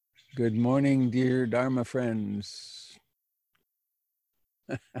Good morning, dear Dharma friends.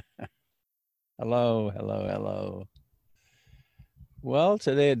 Hello, hello, hello. Well,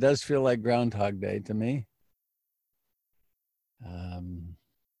 today it does feel like Groundhog Day to me.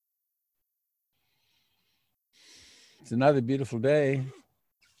 It's another beautiful day.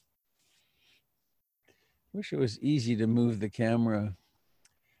 Wish it was easy to move the camera.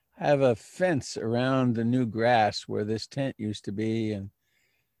 I have a fence around the new grass where this tent used to be, and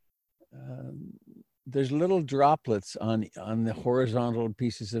there's little droplets on the horizontal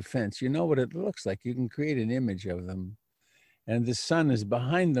pieces of fence. You know what it looks like. You can create an image of them. And the sun is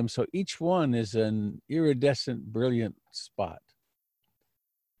behind them, so each one is an iridescent, brilliant spot.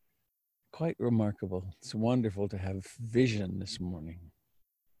 Quite remarkable. It's wonderful to have vision this morning.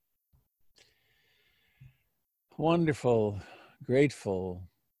 Wonderful, grateful.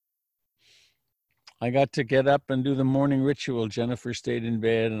 I got to get up and do the morning ritual. Jennifer stayed in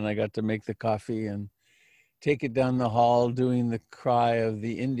bed, and I got to make the coffee and take it down the hall doing the cry of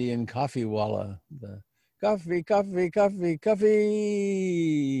the Indian coffee walla, the coffee, coffee, coffee,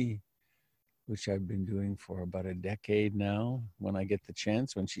 coffee, which I've been doing for about a decade now when I get the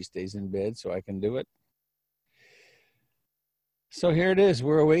chance, when she stays in bed, so I can do it. So here it is.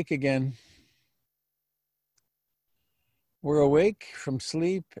 We're awake again. We're awake from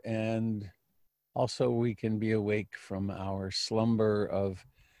sleep, and also we can be awake from our slumber of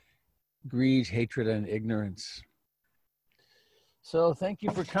greed, hatred, and ignorance. So thank you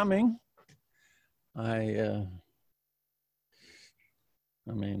for coming. I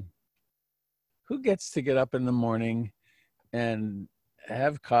mean, who gets to get up in the morning and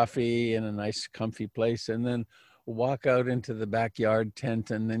have coffee in a nice comfy place and then walk out into the backyard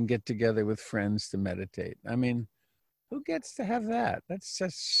tent and then get together with friends to meditate? I mean, who gets to have that? That's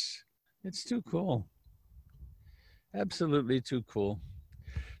just, it's too cool. Absolutely too cool.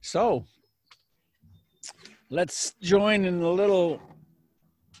 So let's join in a little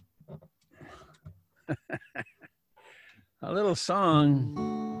song.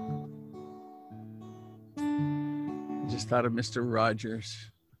 I just thought of Mr.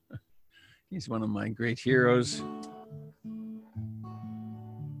 Rogers. He's one of my great heroes.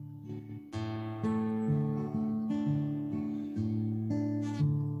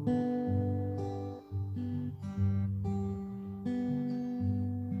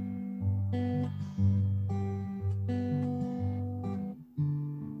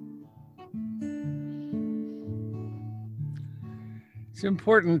 It's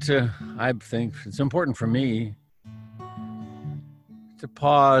important to, I think, it's important for me to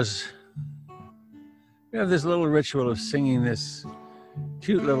pause. We have this little ritual of singing this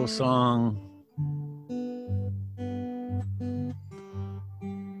cute little song.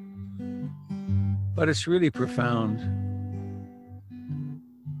 But it's really profound.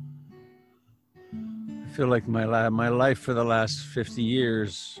 I feel like my life for the last 50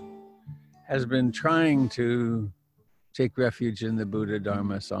 years has been trying to take refuge in the Buddha,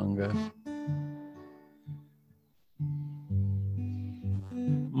 Dharma, Sangha.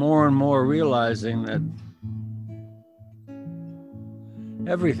 More and more realizing that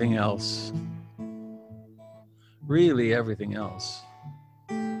everything else, really everything else,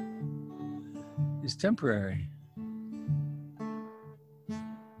 is temporary.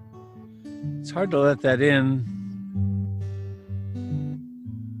 It's hard to let that in.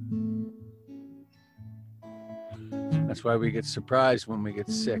 That's why we get surprised when we get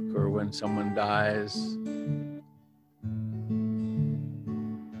sick or when someone dies.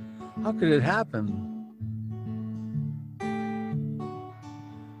 How could it happen?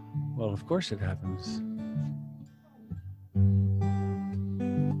 Well, of course it happens.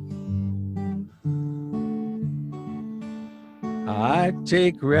 I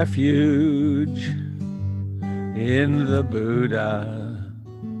take refuge in the Buddha,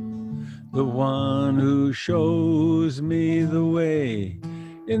 the one who shows me the way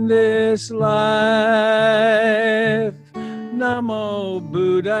in this life. Namo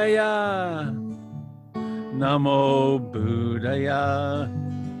Buddhaya, Namo Buddhaya,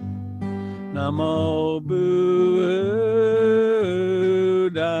 Namo Buddhaya.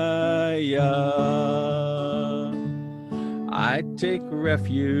 I take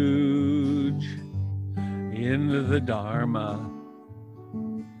refuge in the Dharma,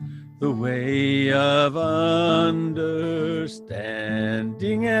 the way of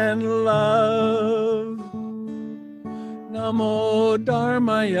understanding and love. Namo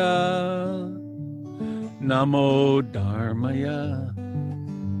Dharmaya, Namo Dharmaya,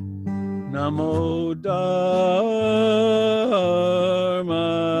 Namo Dharmaya.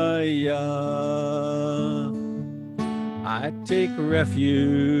 I take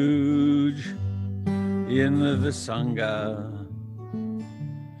refuge in the Sangha,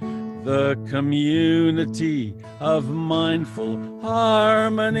 the community of mindful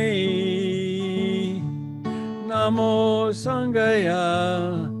harmony. Namo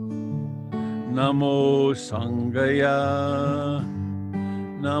Sangaya, Namo Sangaya,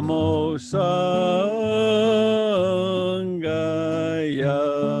 Namo Sangaya.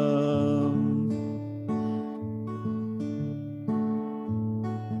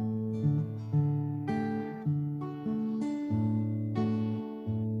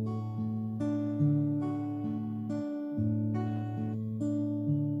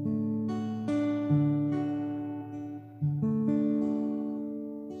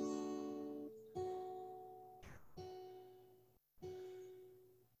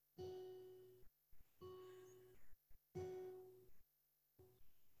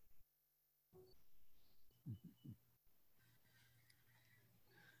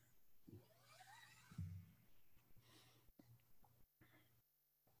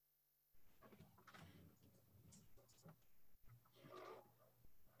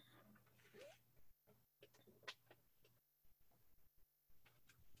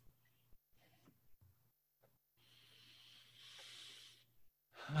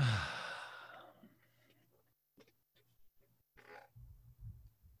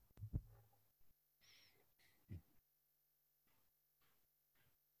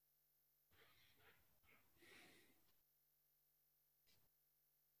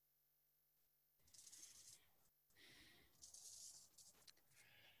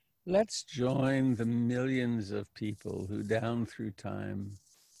 Let's join the millions of people who down through time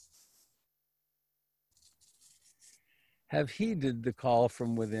have heeded the call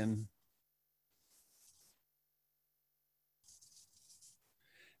from within.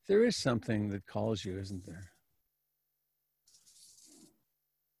 There is something that calls you, isn't there?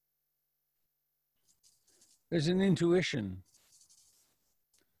 There's an intuition,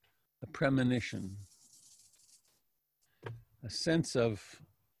 a premonition, a sense of,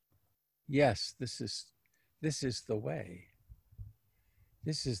 yes, this is the way.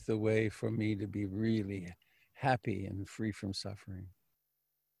 This is the way for me to be really happy and free from suffering.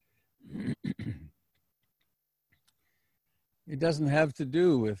 It doesn't have to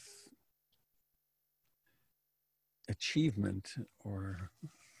do with achievement or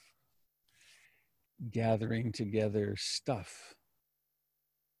gathering together stuff.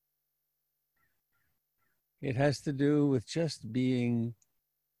 It has to do with just being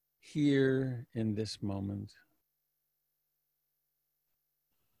here in this moment.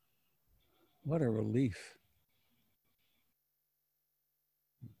 What a relief.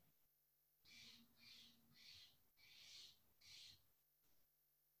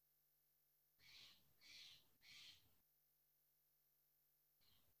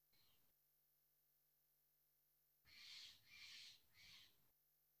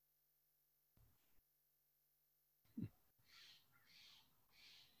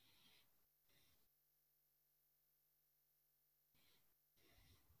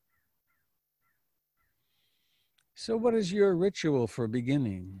 So what is your ritual for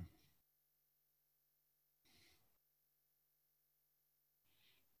beginning?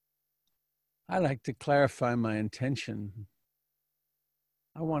 I like to clarify my intention.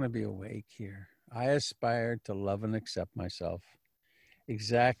 I want to be awake here. I aspire to love and accept myself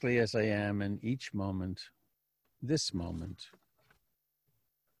exactly as I am in each moment, this moment.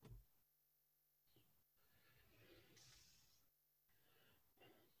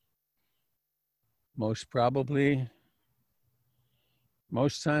 Most probably,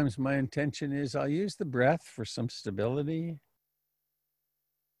 most times my intention is I'll use the breath for some stability,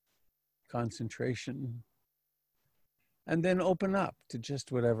 concentration, and then open up to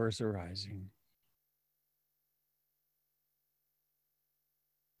just whatever's arising.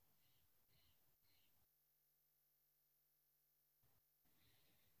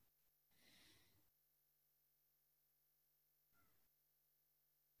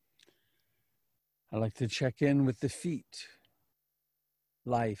 I like to check in with the feet.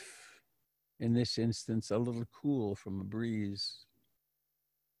 Life, in this instance, a little cool from a breeze.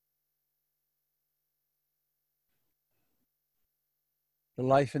 The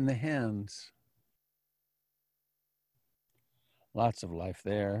life in the hands. Lots of life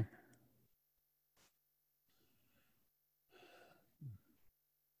there.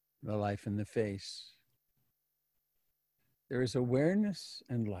 The life in the face. There is awareness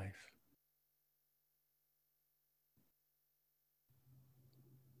and life.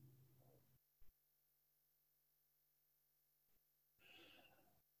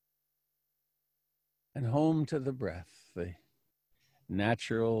 And home to the breath, the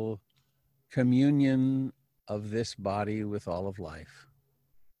natural communion of this body with all of life.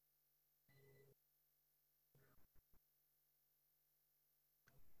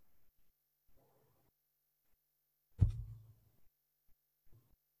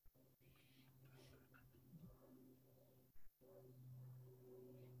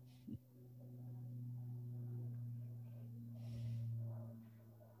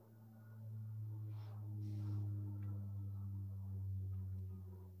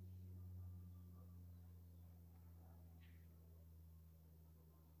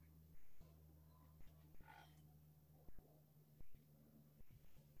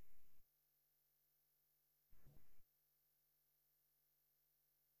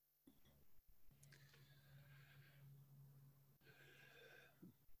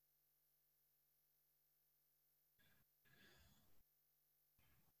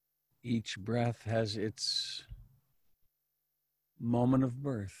 Each breath has its moment of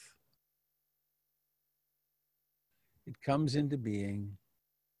birth. It comes into being.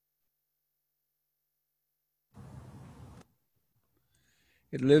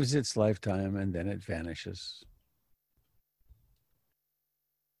 It lives its lifetime and then it vanishes.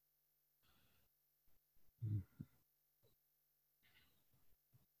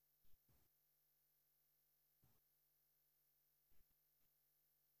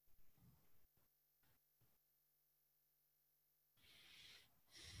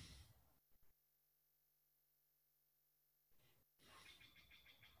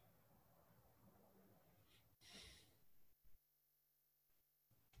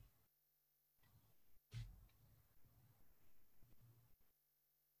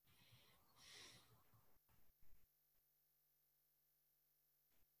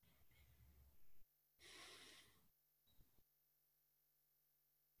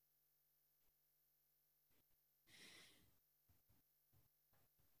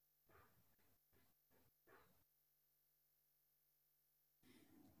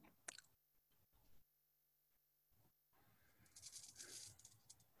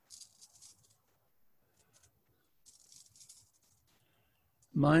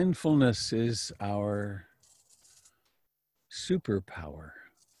 Mindfulness is our superpower.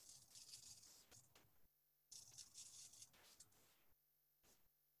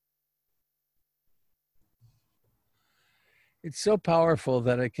 It's so powerful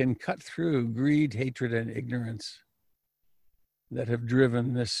that it can cut through greed, hatred, and ignorance that have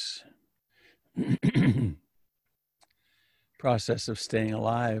driven this process of staying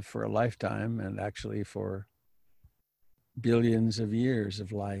alive for a lifetime and actually for billions of years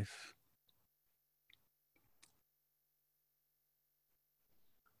of life.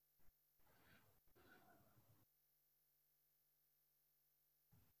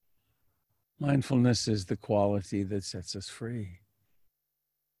 Mindfulness is the quality that sets us free.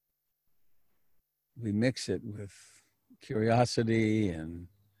 We mix it with curiosity and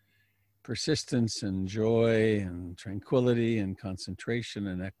persistence and joy and tranquility and concentration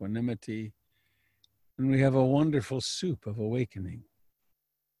and equanimity. And we have a wonderful soup of awakening.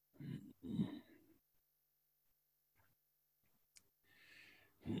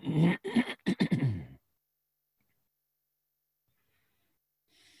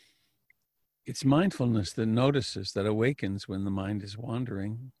 It's mindfulness that notices, that awakens when the mind is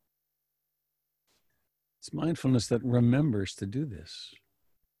wandering. It's mindfulness that remembers to do this.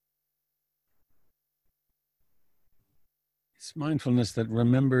 It's mindfulness that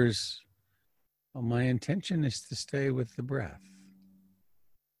remembers, oh, my intention is to stay with the breath,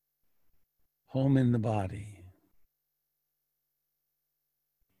 home in the body.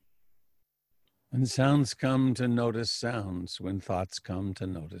 When sounds come, to notice sounds. When thoughts come, to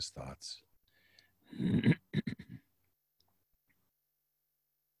notice thoughts.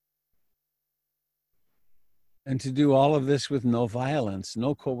 And to do all of this with no violence,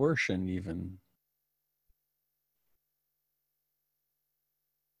 no coercion even.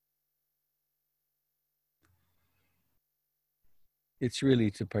 It's really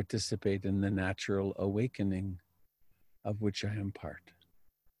to participate in the natural awakening of which I am part.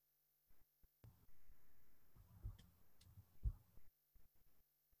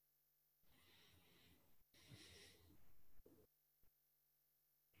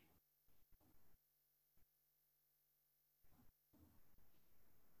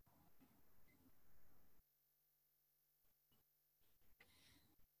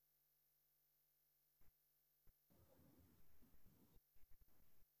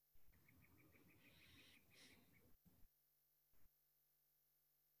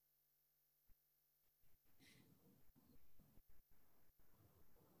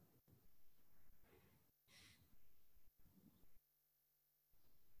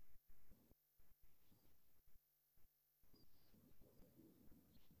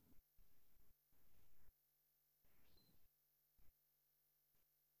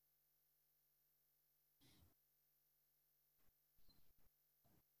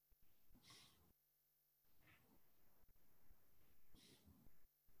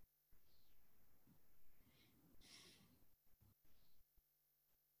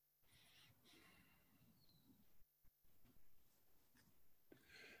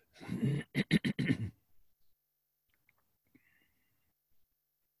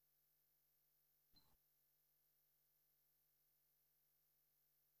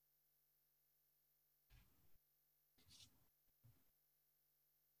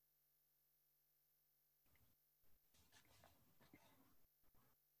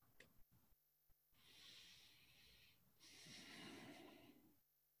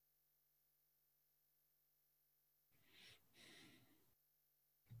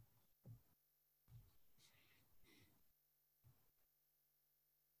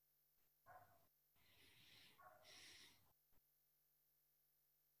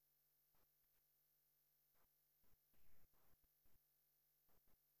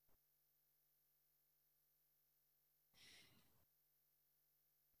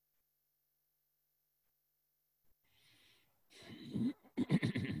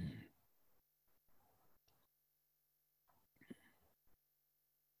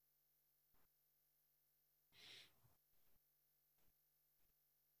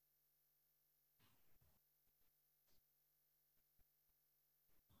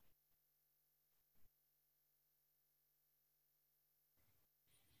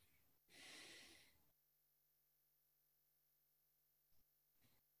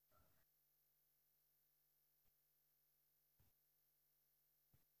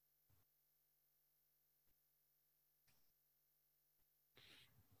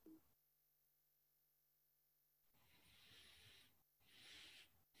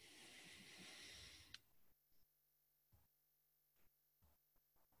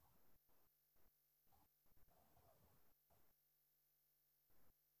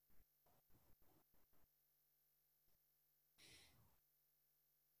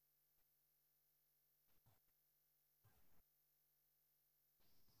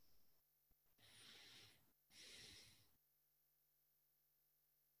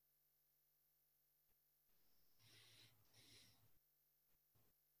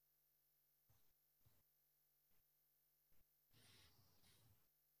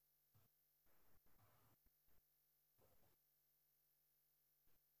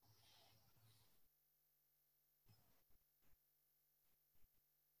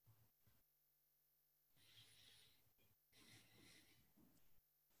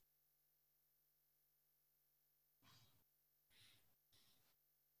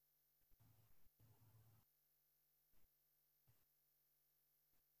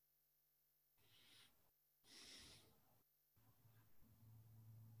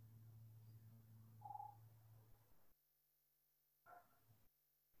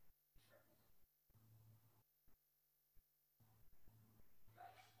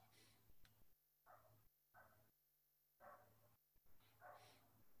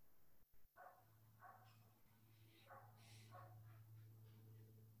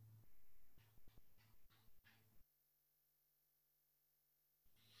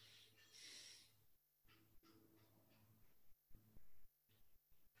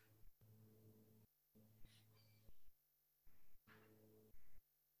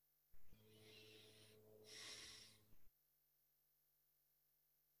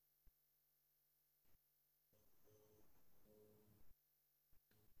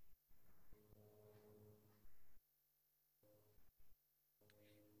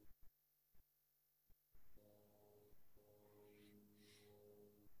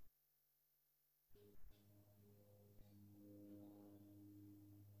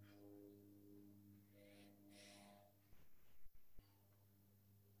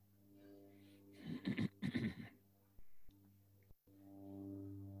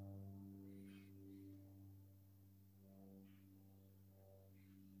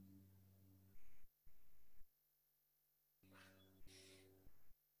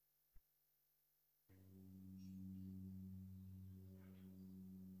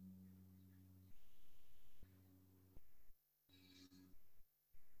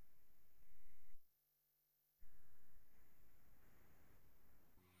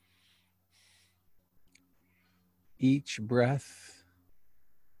 Each breath,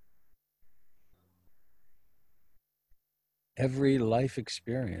 every life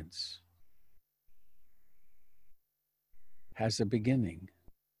experience has a beginning.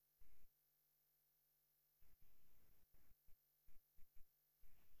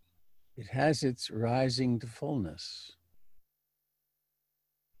 It has its rising to fullness.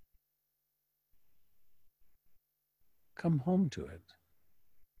 Come home to it.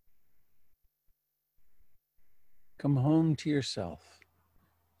 Come home to yourself.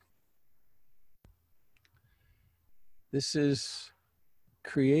 This is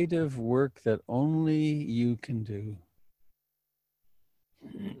creative work that only you can do.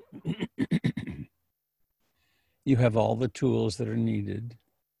 You have all the tools that are needed.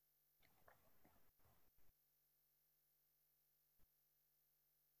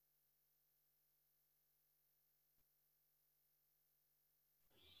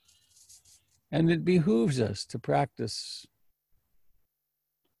 And it behooves us to practice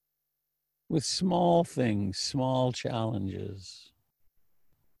with small things, small challenges.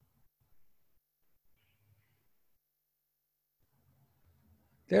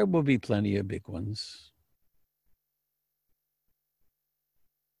 There will be plenty of big ones.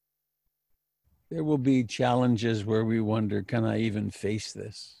 There will be challenges where we wonder, can I even face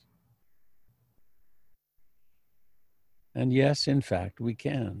this? And yes, in fact, we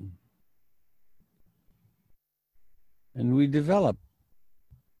can. And we develop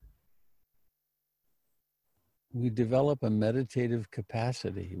a meditative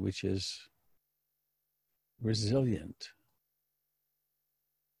capacity which is resilient.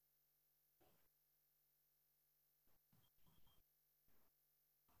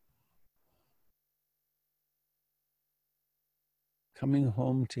 Coming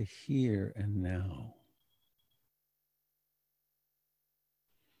home to here and now.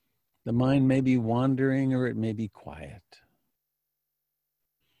 The mind may be wandering or it may be quiet.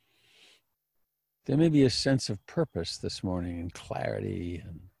 There may be a sense of purpose this morning and clarity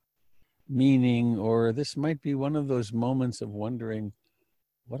and meaning, or this might be one of those moments of wondering,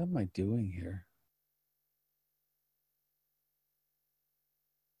 what am I doing here?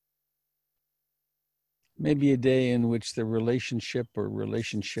 Maybe a day in which the relationship or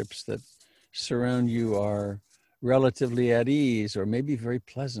relationships that surround you are relatively at ease, or maybe very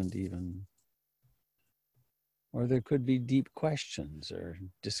pleasant even. Or there could be deep questions or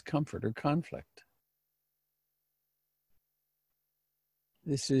discomfort or conflict.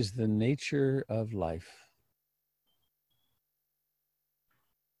 This is the nature of life.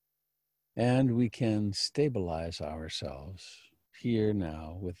 And we can stabilize ourselves here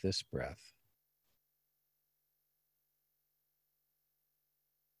now with this breath.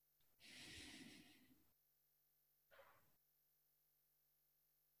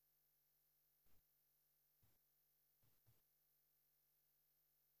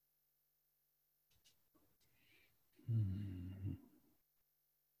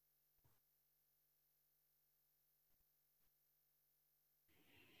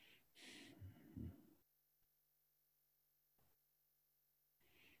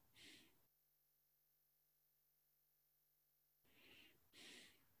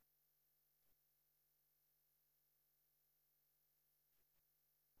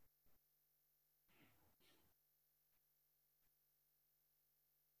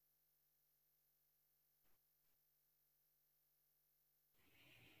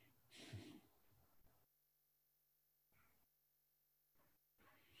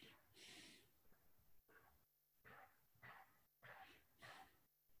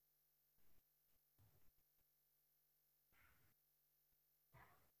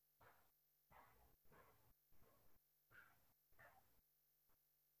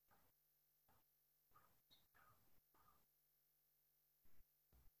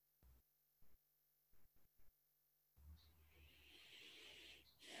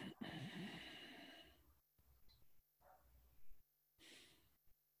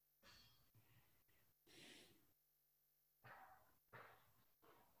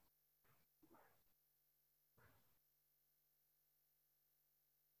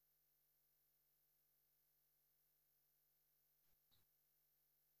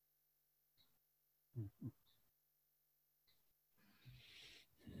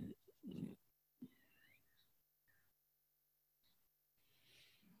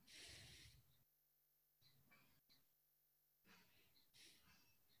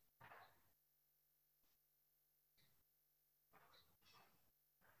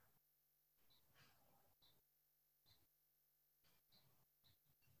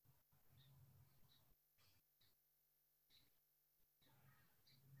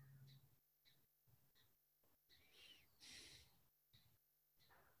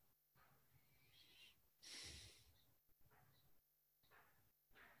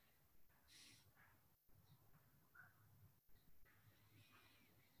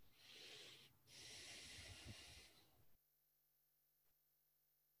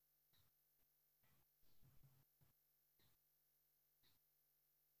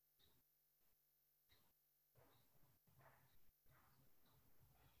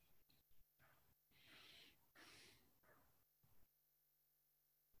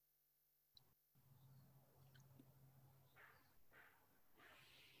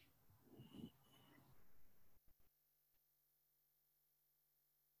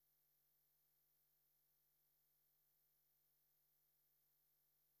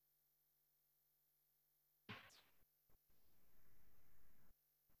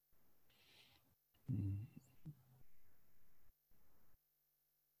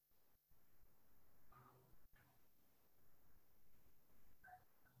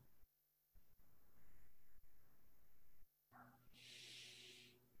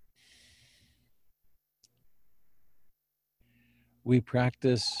 we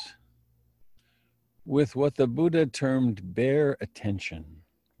practice with what the Buddha termed bare attention.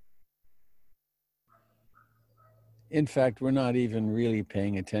 In fact, we're not even really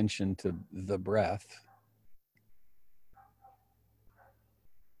paying attention to the breath,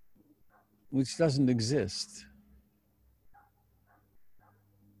 which doesn't exist.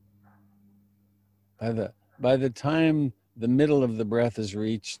 By the time the middle of the breath is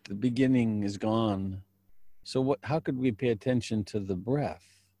reached, the beginning is gone. So how could we pay attention to the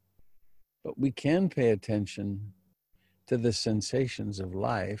breath? But we can pay attention to the sensations of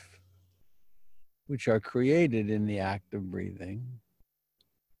life, which are created in the act of breathing.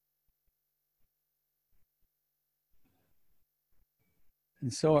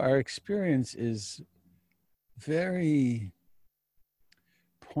 And so our experience is very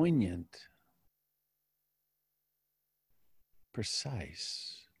poignant,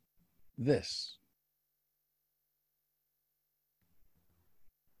 precise. This,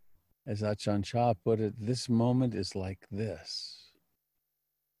 as Ajahn Chah put it, this moment is like this.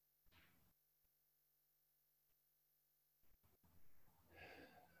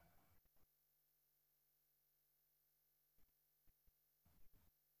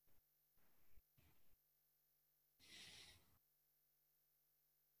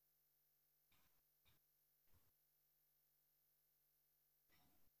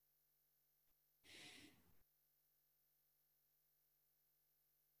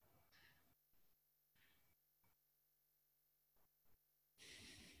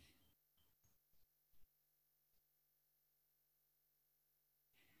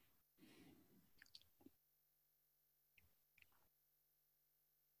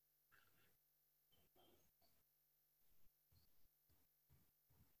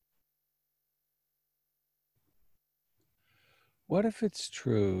 What if it's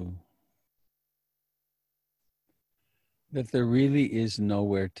true that there really is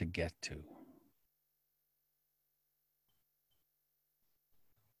nowhere to get to?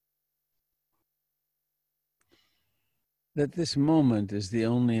 That this moment is the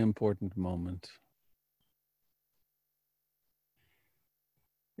only important moment.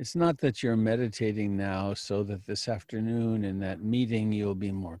 It's not that you're meditating now so that this afternoon in that meeting you'll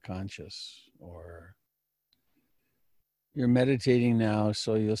be more conscious, or you're meditating now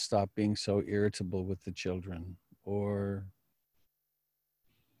so you'll stop being so irritable with the children, or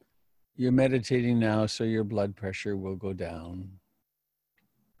you're meditating now so your blood pressure will go down.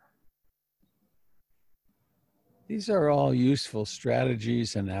 These are all useful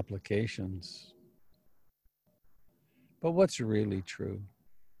strategies and applications. But what's really true?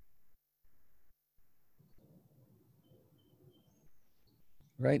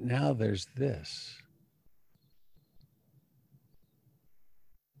 Right now, there's this.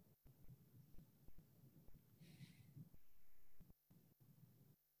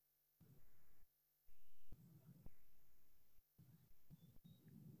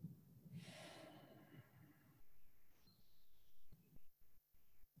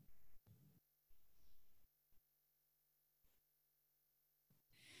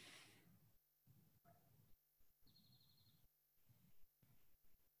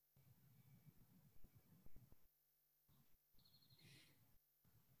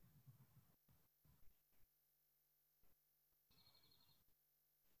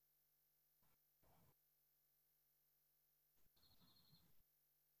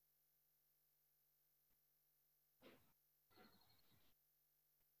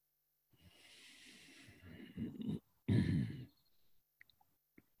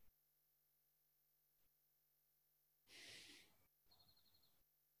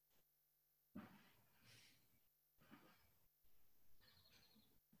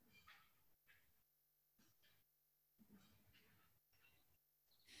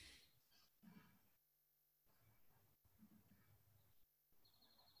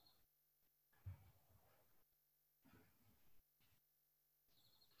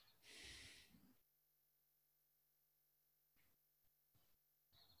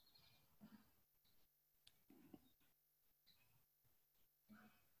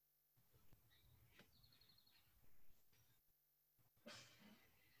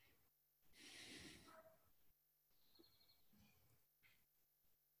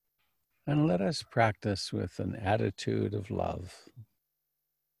 And let us practice with an attitude of love.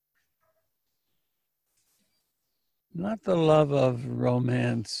 Not the love of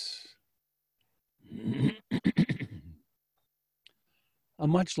romance, a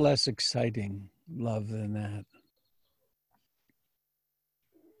much less exciting love than that.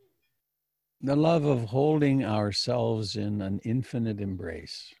 The love of holding ourselves in an infinite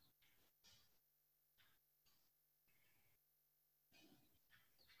embrace.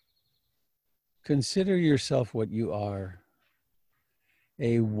 Consider yourself what you are,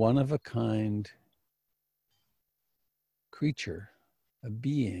 a one-of-a-kind creature, a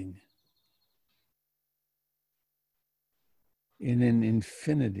being in an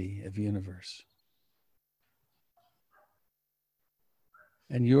infinity of universe.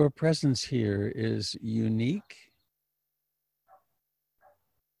 And your presence here is unique,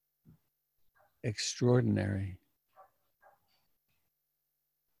 extraordinary,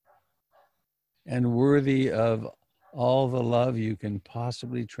 and worthy of all the love you can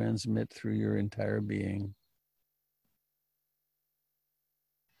possibly transmit through your entire being.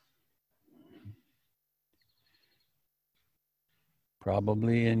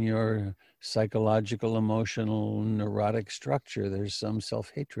 Probably in your psychological, emotional, neurotic structure, there's some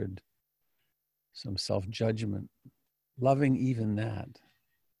self-hatred, some self-judgment, loving even that,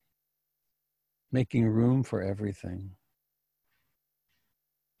 making room for everything.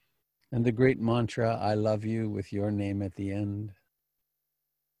 And the great mantra, I love you, with your name at the end.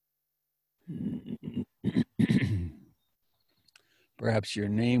 Perhaps your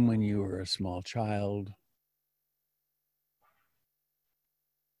name when you were a small child.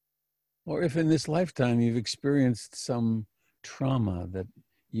 Or if in this lifetime you've experienced some trauma that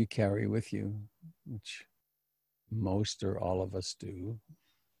you carry with you, which most or all of us do.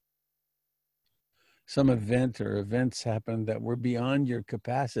 Some event or events happened that were beyond your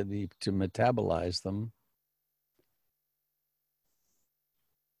capacity to metabolize them.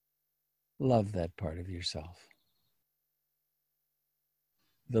 Love that part of yourself.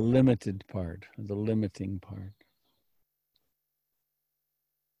 The limited part, the limiting part.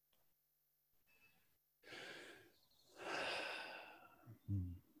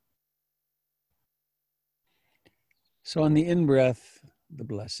 So on the in-breath, the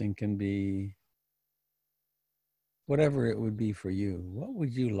blessing can be whatever it would be for you. What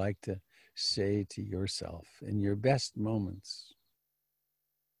would you like to say to yourself in your best moments?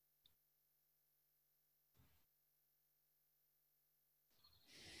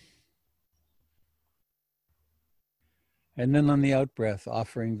 And then on the out-breath,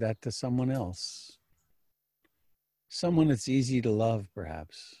 offering that to someone else. Someone it's easy to love,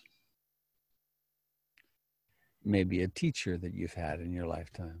 perhaps. Maybe a teacher that you've had in your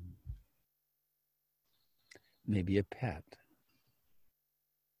lifetime. Maybe a pet.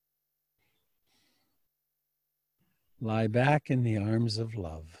 Lie back in the arms of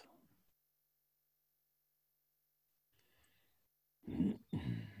love.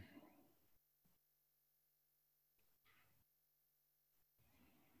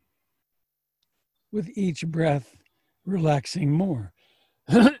 With each breath, relaxing more.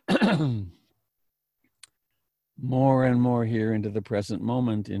 More and more here into the present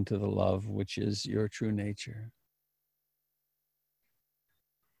moment, into the love, which is your true nature.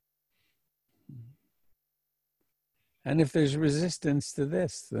 And if there's resistance to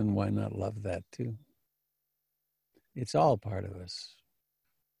this, then why not love that too? It's all part of us.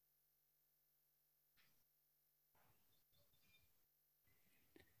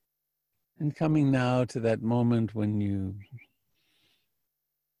 And coming now to that moment when you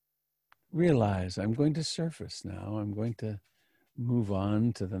realize, I'm going to surface now. I'm going to move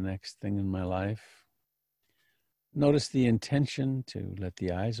on to the next thing in my life. Notice the intention to let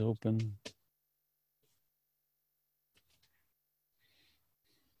the eyes open.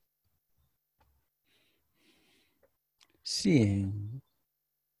 Seeing.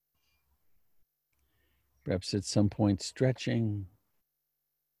 Perhaps at some point stretching.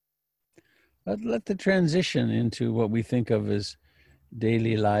 Let the transition into what we think of as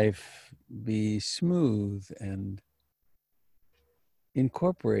daily life be smooth and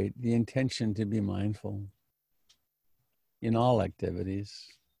incorporate the intention to be mindful in all activities.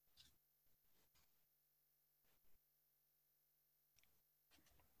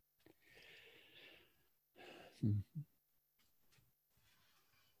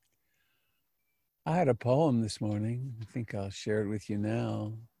 I had a poem this morning. I think I'll share it with you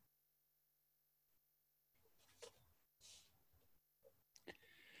now.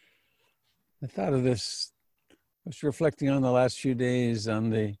 I thought of this, I was reflecting on the last few days on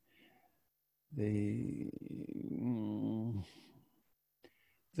the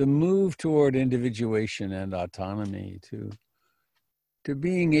move toward individuation and autonomy, to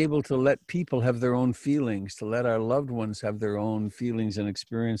being able to let people have their own feelings, to let our loved ones have their own feelings and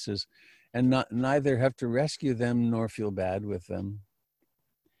experiences, and neither have to rescue them nor feel bad with them.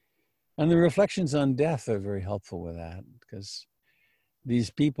 And the reflections on death are very helpful with that, because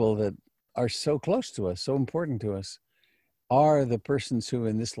these people that are so close to us, so important to us, are the persons who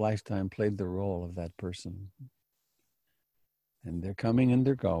in this lifetime played the role of that person. And they're coming and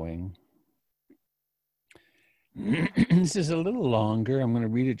they're going. This is a little longer. I'm going to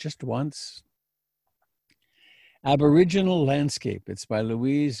read it just once. Aboriginal Landscape. It's by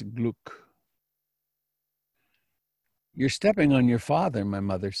Louise Gluck. "You're stepping on your father," my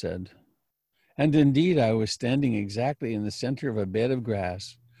mother said. And indeed, I was standing exactly in the center of a bed of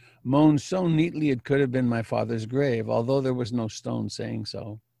grass, mown so neatly it could have been my father's grave, although there was no stone saying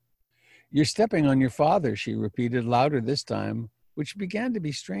so. "You're stepping on your father," she repeated louder this time, which began to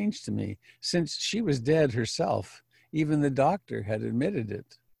be strange to me, since she was dead herself. Even the doctor had admitted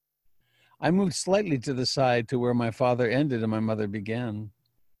it. I moved slightly to the side to where my father ended and my mother began.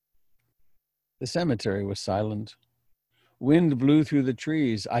 The cemetery was silent. Wind blew through the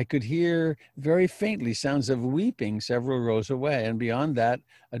trees. I could hear very faintly sounds of weeping several rows away, and beyond that,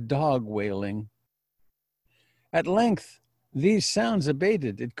 a dog wailing. At length, these sounds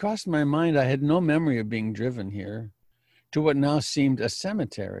abated. It crossed my mind I had no memory of being driven here, to what now seemed a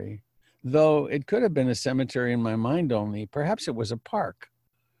cemetery, though it could have been a cemetery in my mind only. Perhaps it was a park,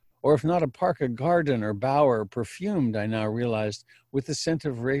 or if not a park, a garden or bower, perfumed, I now realized, with the scent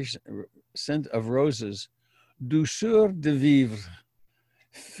of roses, douceur de vivre,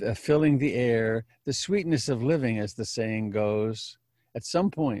 filling the air, the sweetness of living, as the saying goes. At some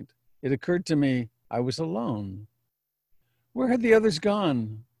point, it occurred to me I was alone. Where had the others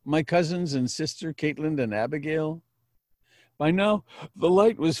gone? My cousins and sister, Caitlin and Abigail? By now, the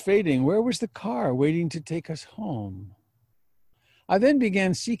light was fading. Where was the car waiting to take us home? I then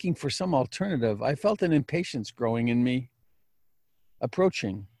began seeking for some alternative. I felt an impatience growing in me,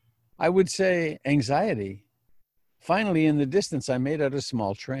 approaching. I would say anxiety. Finally, in the distance, I made out a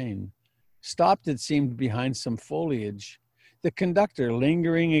small train. Stopped, it seemed, behind some foliage. The conductor,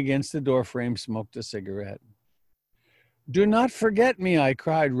 lingering against the doorframe, smoked a cigarette. "Do not forget me," I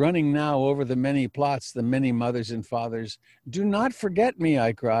cried, running now over the many plots, the many mothers and fathers. "Do not forget me,"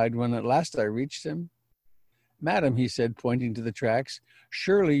 I cried, when at last I reached him. "Madam," he said, pointing to the tracks,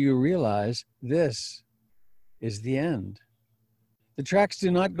 "surely you realize this is the end. The tracks do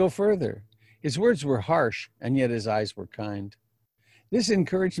not go further." His words were harsh, and yet his eyes were kind. This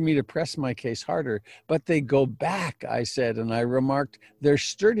encouraged me to press my case harder. "But they go back," I said, and I remarked their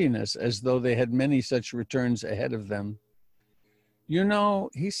sturdiness as though they had many such returns ahead of them. "You know,"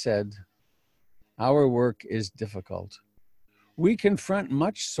 he said, "our work is difficult. We confront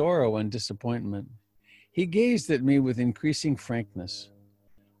much sorrow and disappointment." He gazed at me with increasing frankness.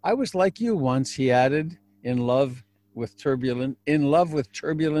 "I was like you once," he added, in love with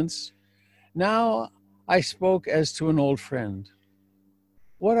turbulence. Now I spoke as to an old friend.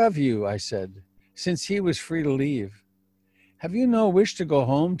 "What of you?" I said, since he was free to leave. "Have you no wish to go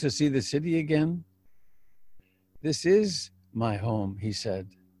home to see the city again?" "This is my home," he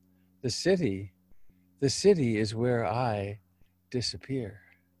said. The city is where I disappear."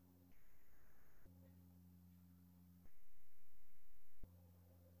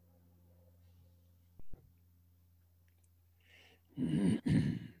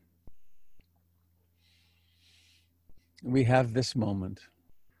 We have this moment.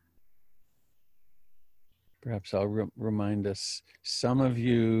 Perhaps I'll remind us. Some of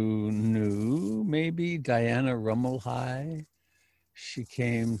you knew maybe Diana Rummelhigh. She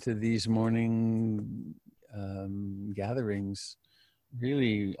came to these morning gatherings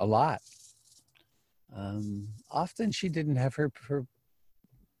really a lot. Often she didn't have her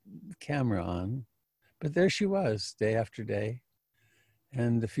camera on, but there she was day after day.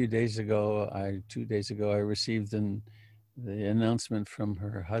 And a few days ago, 2 days ago, I received the announcement from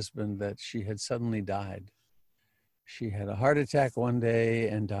her husband that she had suddenly died. She had a heart attack one day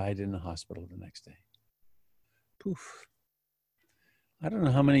and died in the hospital the next day. Poof. I don't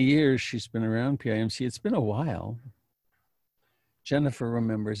know how many years she's been around PIMC. It's been a while. Jennifer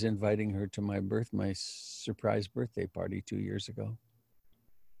remembers inviting her to my surprise birthday party 2 years ago.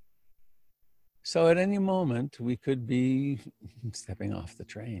 So at any moment, we could be stepping off the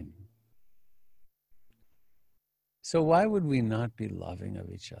train. So why would we not be loving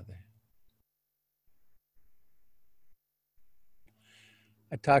of each other?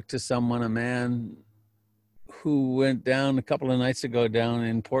 I talked to someone, a man who went down a couple of nights ago down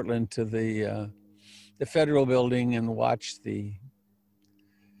in Portland to the federal building and watched the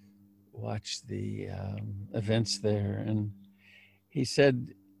events there. And he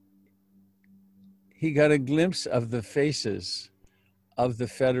said he got a glimpse of the faces of the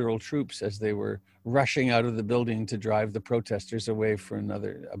federal troops as they were rushing out of the building to drive the protesters away for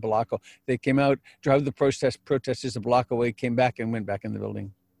a block. They came out, drove the protesters a block away, came back and went back in the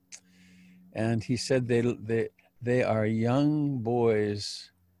building. And he said they are young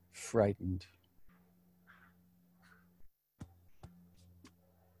boys frightened.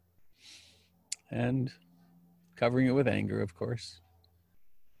 And covering it with anger, of course.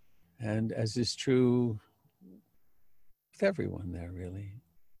 And as is true with everyone there, really.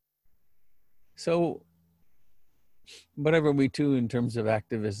 So whatever we do in terms of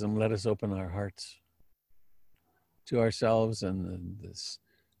activism, let us open our hearts to ourselves and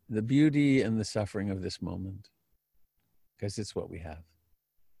the beauty and the suffering of this moment, because it's what we have.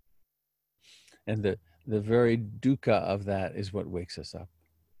 And the very dukkha of that is what wakes us up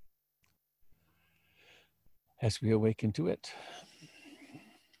as we awaken to it.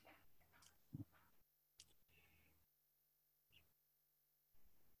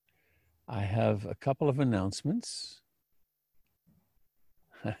 I have a couple of announcements.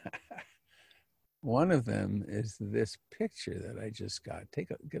 One of them is this picture that I just got.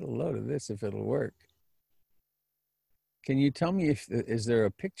 Get a load of this if it'll work. Can you tell me is there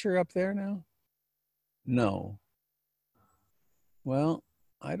a picture up there now? No. Well,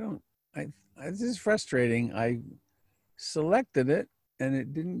 this is frustrating. I selected it and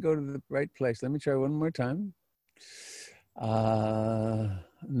it didn't go to the right place. Let me try one more time.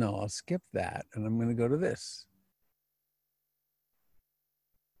 No, I'll skip that and I'm going to go to this.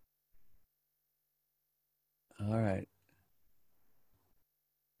 All right.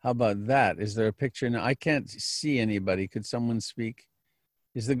 How about that? Is there a picture now? I can't see anybody. Could someone speak?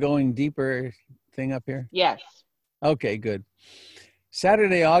 Is the going deeper thing up here? Yes. Okay, good.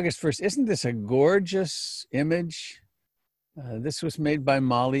 Saturday, August 1st. Isn't this a gorgeous image? This was made by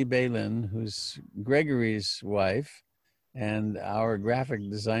Molly Balin, who's Gregory's wife and our graphic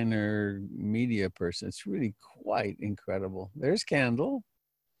designer media person. It's really quite incredible. There's Candle.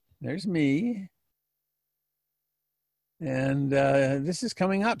 There's me. And this is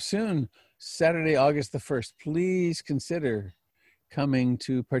coming up soon, Saturday, August the 1st. Please consider coming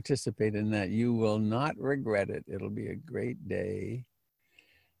to participate in that. You will not regret it. It'll be a great day.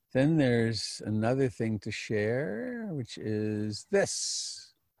 Then there's another thing to share, which is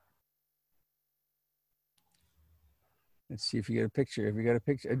this. Let's see if you get a picture. Have you got a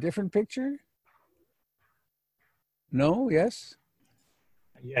picture? A different picture? No? Yes?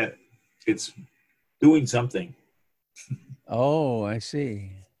 Yeah, it's doing something. Oh, I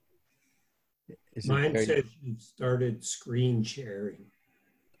see. Mine says you started screen sharing.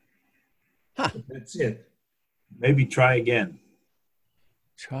 Huh. That's it. Maybe try again.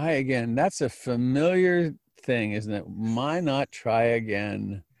 Try again. That's a familiar thing, isn't it? Why not try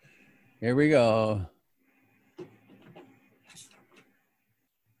again? Here we go.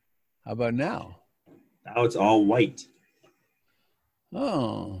 How about now? Now it's all white.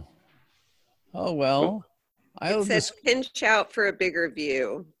 Oh. Oh, well. It says pinch out for a bigger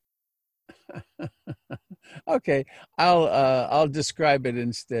view. Okay, I'll describe it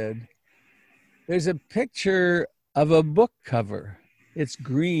instead. There's a picture of a book cover. It's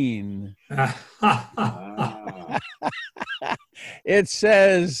green. It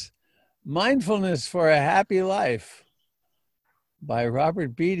says Mindfulness for a Happy Life by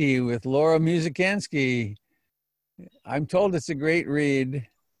Robert Beatty with Laura Musikanski. I'm told it's a great read.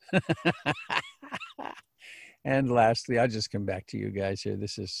 And lastly, I'll just come back to you guys here.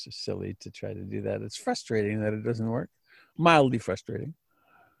 This is silly to try to do that. It's frustrating that it doesn't work. Mildly frustrating.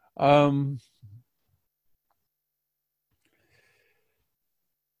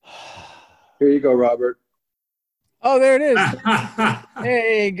 Here you go, Robert. Oh, there it is.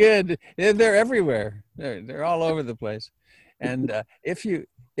 Hey, good. They're everywhere. They're all over the place. And if you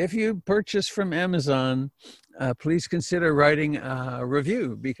purchase from Amazon, please consider writing a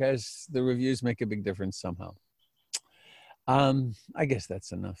review, because the reviews make a big difference somehow. I guess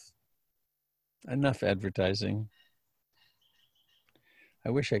that's enough. Enough advertising.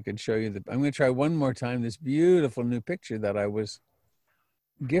 I wish I could show you I'm going to try one more time this beautiful new picture that I was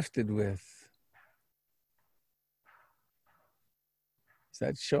gifted with. Is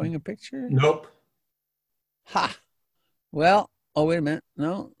that showing a picture? Nope. Ha! Well, oh, wait a minute.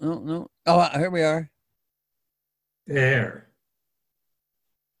 No. Oh, here we are. There.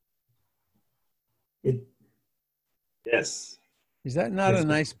 Yes. Is that not a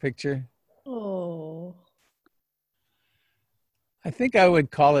nice picture? Oh. I think I would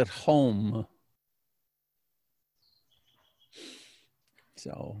call it home.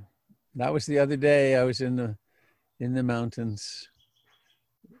 So that was the other day. I was in the mountains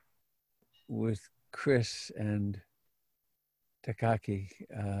with Chris and Takaki,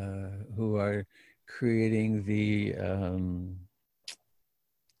 who are creating the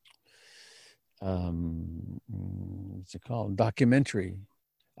what's it called? Documentary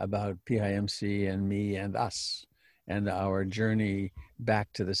about PIMC and me and us and our journey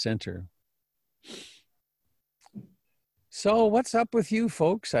back to the center. So what's up with you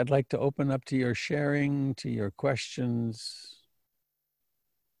folks? I'd like to open up to your sharing, to your questions,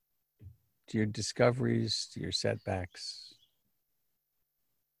 to your discoveries, to your setbacks.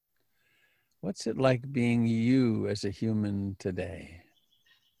 What's it like being you as a human today?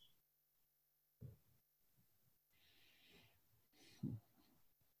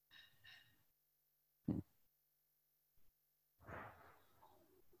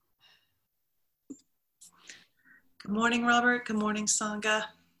 Good morning, Robert. Good morning, Sangha.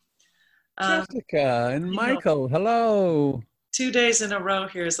 Jessica and Michael, hello. 2 days in a row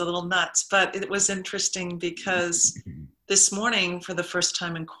here is a little nuts, but it was interesting because this morning, for the first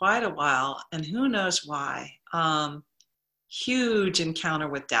time in quite a while, and who knows why, huge encounter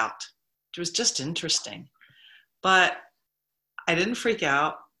with doubt. It was just interesting. But I didn't freak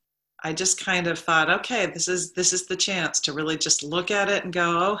out. I just kind of thought, okay, this is the chance to really just look at it and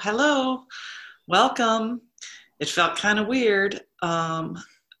go, oh, hello, welcome. It felt kind of weird,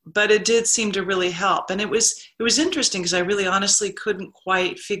 but it did seem to really help. And it was interesting because I really honestly couldn't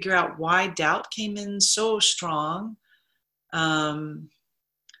quite figure out why doubt came in so strong. But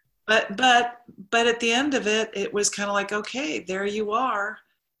at the end of it, it was kind of like, okay, there you are.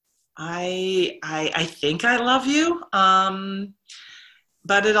 I think I love you.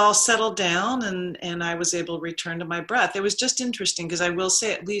 But it all settled down and I was able to return to my breath. It was just interesting because I will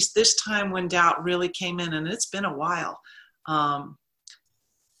say, at least this time when doubt really came in, and it's been a while,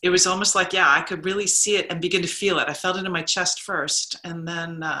 it was almost like, yeah, I could really see it and begin to feel it. I felt it in my chest first, and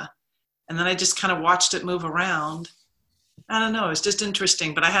then I just kind of watched it move around. I don't know, it was just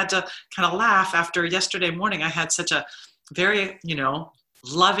interesting, but I had to kind of laugh after yesterday morning. I had such a very,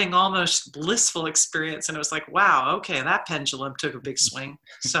 loving, almost blissful experience. And it was like, wow, okay, that pendulum took a big swing.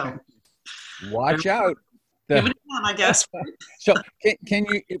 So watch out. I guess. So can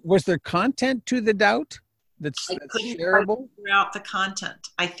you, was there content to the doubt that's shareable? Figure out the content.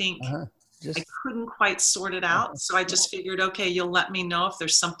 I think I couldn't quite sort it out. So I just figured, okay, you'll let me know if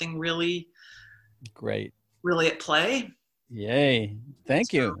there's something really great, really at play. Yay.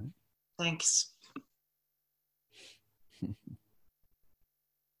 Thank you. Thanks.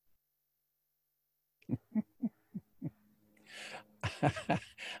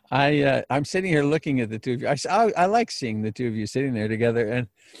 I'm sitting here looking at the two of you. I like seeing the two of you sitting there together,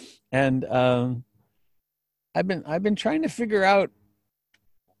 and I've been trying to figure out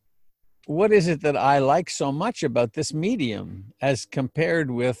what is it that I like so much about this medium as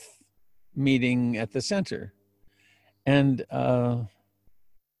compared with meeting at the center, and how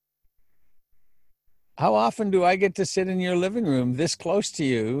often do I get to sit in your living room this close to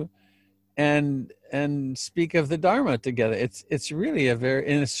you and speak of the Dharma together? It's really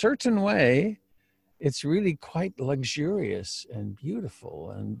in a certain way, it's really quite luxurious and beautiful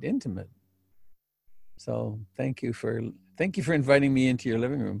and intimate. So thank you for inviting me into your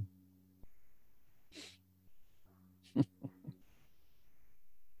living room.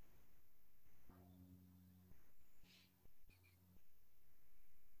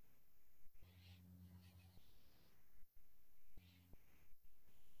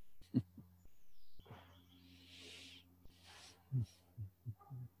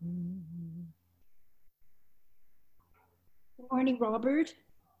 Good morning, Robert.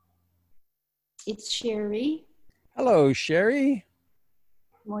 It's Sherry. Hello, Sherry.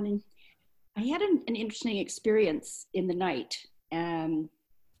 Good morning. I had an interesting experience in the night.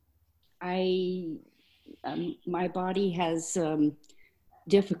 My body has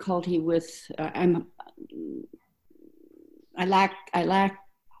difficulty with. I lack.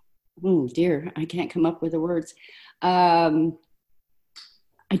 Oh dear, I can't come up with the words. I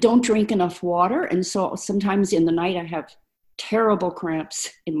don't drink enough water, and so sometimes in the night I have terrible cramps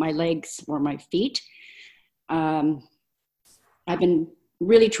in my legs or my feet. I've been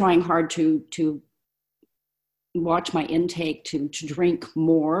really trying hard to watch my intake, to drink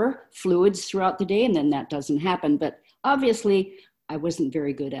more fluids throughout the day, and then that doesn't happen. But obviously, I wasn't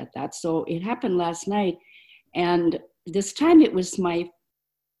very good at that. So it happened last night, and this time it was my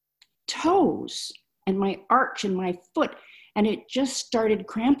toes and my arch in my foot, and it just started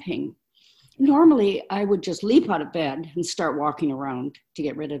cramping. Normally, I would just leap out of bed and start walking around to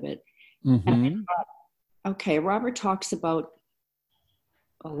get rid of it. Mm-hmm. And I thought, okay, Robert talks about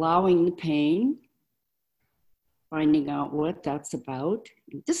allowing the pain, finding out what that's about.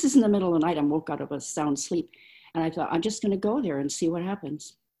 This is in the middle of the night. I'm woke out of a sound sleep. And I thought, I'm just going to go there and see what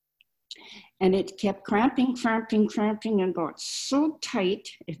happens. And it kept cramping, and got so tight.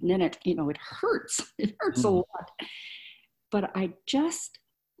 And then it hurts. It hurts a lot. But I just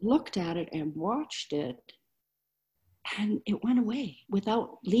looked at it and watched it, and it went away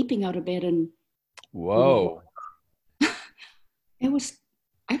without leaping out of bed and whoa.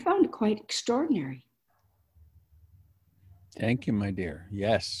 I found it quite extraordinary. Thank you, my dear.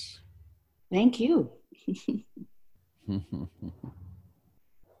 Yes. Thank you.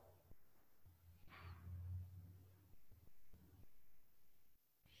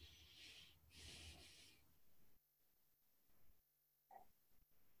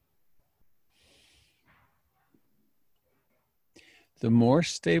 The more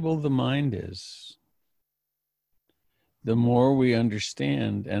stable the mind is, the more we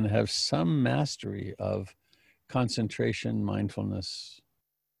understand and have some mastery of concentration, mindfulness,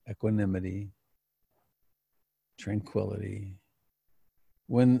 equanimity, tranquility.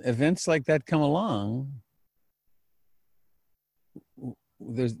 When events like that come along,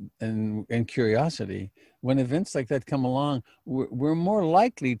 and curiosity, when events like that come along, we're more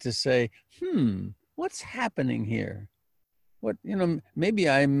likely to say, what's happening here? What, maybe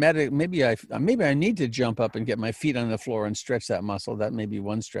I need to jump up and get my feet on the floor and stretch that muscle. That may be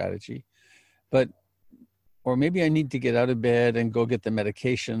one strategy, or maybe I need to get out of bed and go get the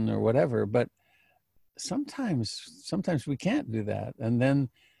medication or whatever. But sometimes we can't do that. And then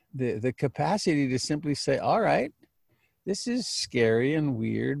the capacity to simply say, all right, this is scary and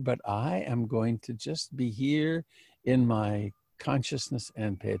weird, but I am going to just be here in my consciousness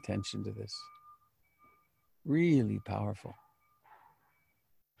and pay attention to this. Really powerful.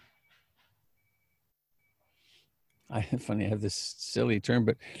 Funny, I have this silly term,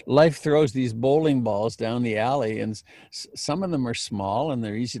 but life throws these bowling balls down the alley, and some of them are small and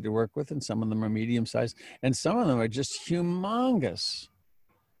they're easy to work with, and some of them are medium sized, and some of them are just humongous.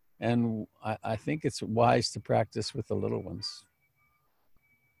 And I think it's wise to practice with the little ones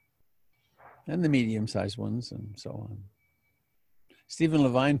and the medium sized ones and so on. Stephen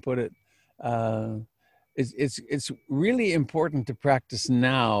Levine put it, it's really important to practice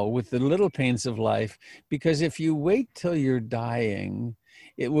now with the little pains of life, because if you wait till you're dying,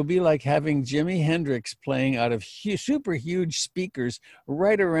 it will be like having Jimi Hendrix playing out of super huge speakers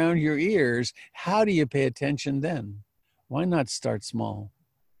right around your ears. How do you pay attention then? Why not start small?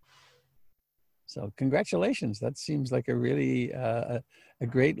 So congratulations. That seems like a really a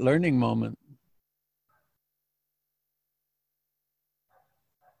great learning moment.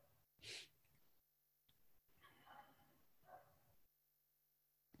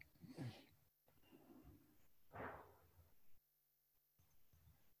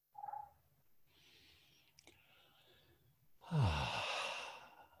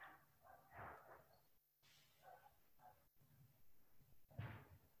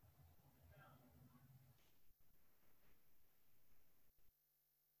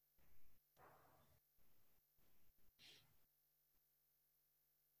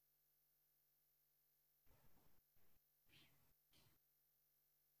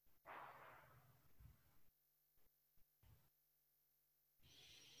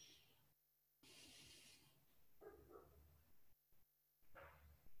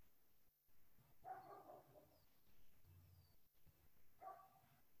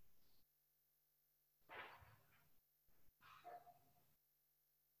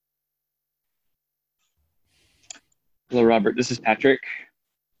 Hello, Robert. This is Patrick.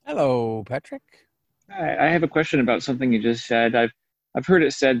 Hello, Patrick. Hi. I have a question about something you just said. I've heard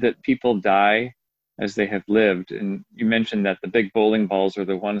it said that people die as they have lived, and you mentioned that the big bowling balls are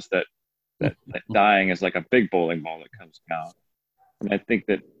the ones that dying is like a big bowling ball that comes down. And I think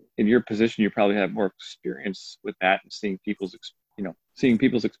that in your position, you probably have more experience with that and seeing people's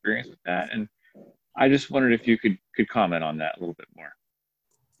experience with that. And I just wondered if you could comment on that a little bit more.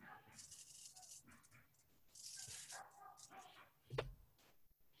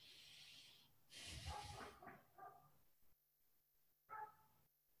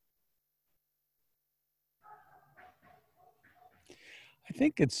 I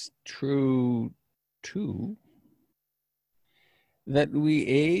think it's true, too, that we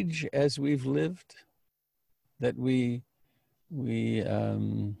age as we've lived, that we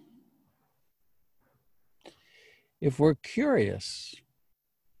if we're curious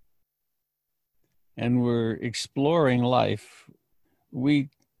and we're exploring life, we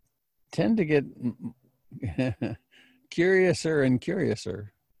tend to get curiouser and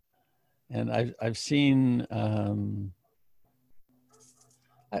curiouser. And I've seen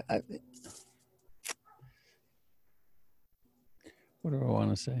what do I want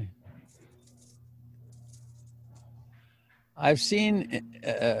to say? I've seen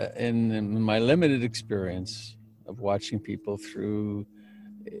in my limited experience of watching people through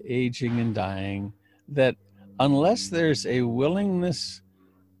aging and dying, that unless there's a willingness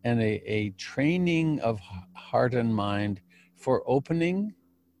and a training of heart and mind for opening,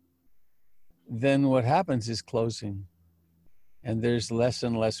 then what happens is closing. and there's less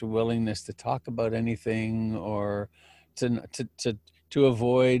and less willingness to talk about anything, or to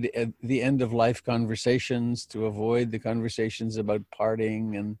avoid the end of life conversations, to avoid the conversations about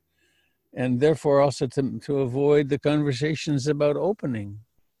parting, and therefore also to avoid the conversations about opening.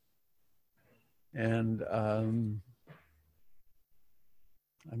 And I'm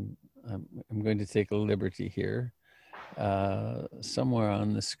going to take a liberty here. Somewhere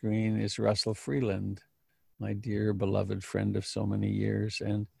on the screen is Russell Freeland, my dear beloved friend of so many years.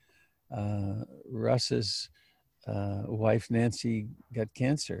 And Russ's wife Nancy got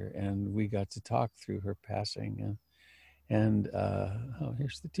cancer, and we got to talk through her passing. And oh,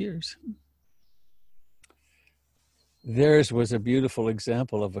 here's the tears. Theirs was a beautiful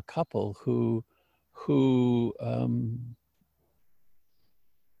example of a couple who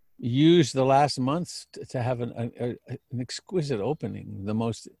used the last months to have an exquisite opening, the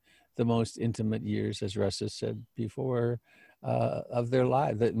most intimate years, as Russ has said before, of their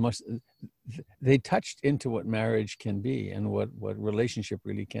life. They touched into what marriage can be and what relationship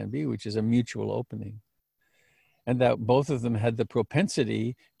really can be, which is a mutual opening. And that both of them had the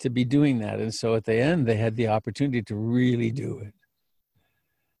propensity to be doing that. And so at the end, they had the opportunity to really do it.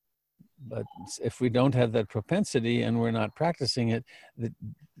 But if we don't have that propensity and we're not practicing it,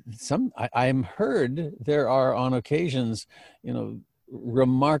 I'm heard there are on occasions,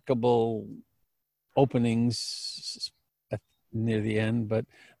 remarkable openings near the end, but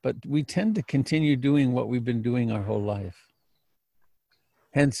we tend to continue doing what we've been doing our whole life.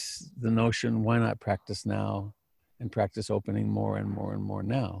 Hence the notion, why not practice now and practice opening more and more and more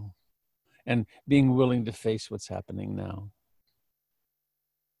now, and being willing to face what's happening now.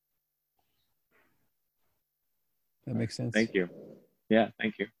 That makes sense? Thank you. Yeah,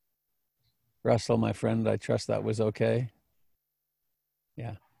 thank you. Russell, my friend, I trust that was okay.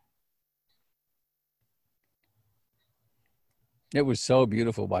 Yeah. It was so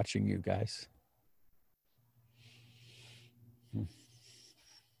beautiful watching you guys.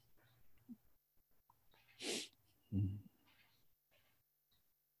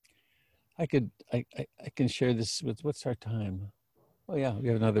 I can share this with, what's our time? Oh yeah, we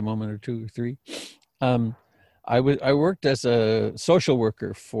have another moment or two or three. I worked as a social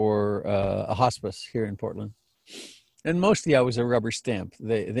worker for a hospice here in Portland, and mostly I was a rubber stamp.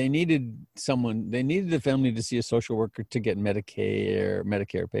 They needed the family to see a social worker to get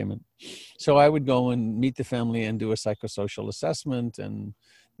Medicare payment. So I would go and meet the family and do a psychosocial assessment, and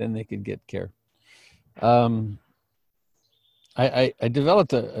then they could get care. I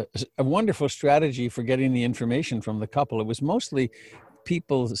developed a wonderful strategy for getting the information from the couple. It was mostly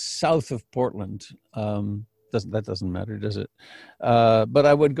people south of Portland. That doesn't matter, does it? But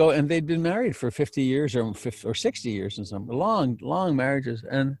I would go, and they'd been married for 50 years or 60 years and some long marriages.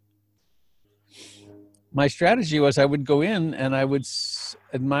 And my strategy was I would go in and I would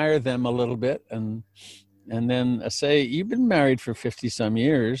admire them a little bit, and then say, you've been married for 50 some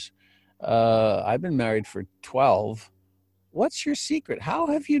years. I've been married for 12. What's your secret? How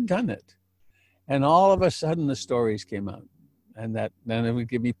have you done it? And all of a sudden the stories came out, and then it would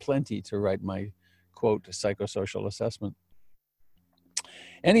give me plenty to write my quote psychosocial assessment.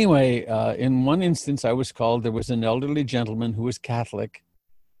 Anyway, in one instance I was called, there was an elderly gentleman who was Catholic,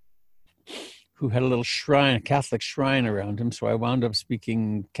 who had a little shrine, a Catholic shrine around him. So I wound up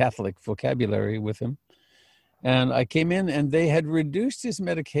speaking Catholic vocabulary with him. And I came in, and they had reduced his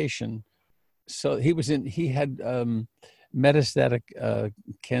medication. So he had metastatic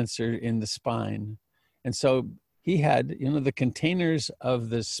cancer in the spine. And so he had, the containers of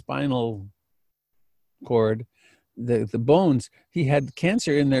the spinal cord, the bones, he had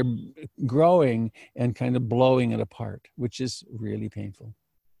cancer in there growing and kind of blowing it apart, which is really painful.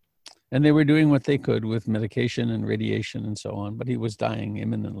 And they were doing what they could with medication and radiation and so on, but he was dying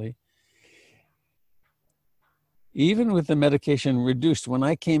imminently. Even with the medication reduced, when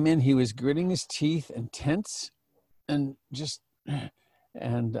I came in, he was gritting his teeth and tense, and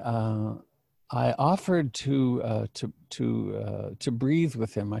I offered to breathe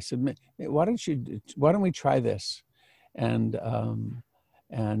with him. I said, why don't we try this? And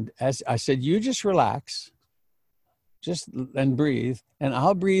as I said, you just relax, and breathe, and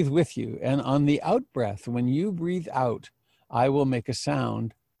I'll breathe with you. And on the out breath, when you breathe out, I will make a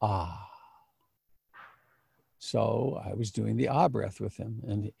sound, ah. So I was doing the ah breath with him,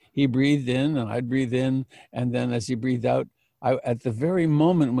 and he breathed in and I'd breathe in. And then as he breathed out, at the very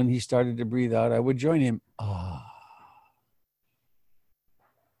moment when he started to breathe out, I would join him. Ah.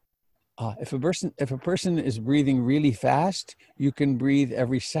 If a person is breathing really fast, you can breathe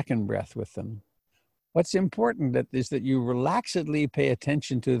every second breath with them. What's important is that you relaxedly pay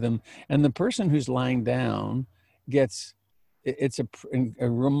attention to them, and the person who's lying down gets it's a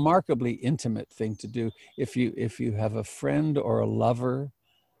remarkably intimate thing to do. If you have a friend or a lover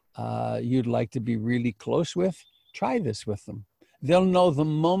you'd like to be really close with, try this with them. They'll know the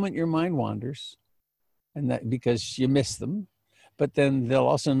moment your mind wanders, and that because you miss them, but then they'll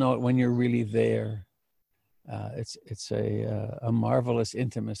also know it when you're really there. It's a marvelous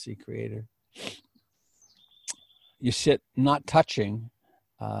intimacy creator. You sit not touching,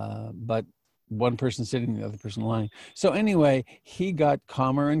 but one person sitting, the other person lying. So anyway, he got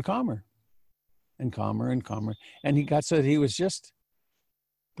calmer and calmer and calmer and calmer. And he got so that he was just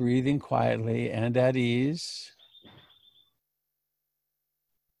breathing quietly and at ease.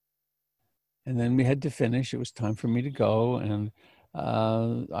 And then we had to finish. It was time for me to go. And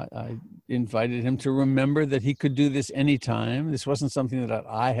I invited him to remember that he could do this anytime. This wasn't something that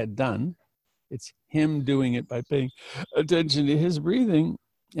I had done. It's him doing it by paying attention to his breathing.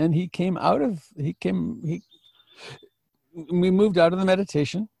 And we moved out of the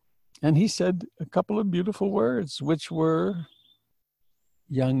meditation, and he said a couple of beautiful words, which were,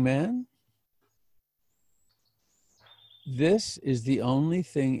 "Young man, this is the only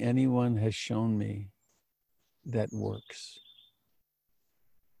thing anyone has shown me that works.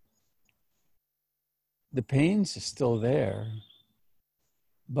 The pain's still there,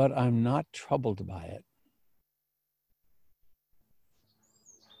 but I'm not troubled by it.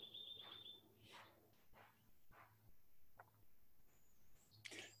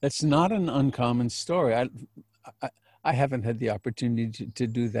 That's not an uncommon story. I haven't had the opportunity to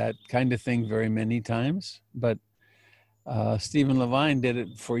do that kind of thing very many times, but Stephen Levine did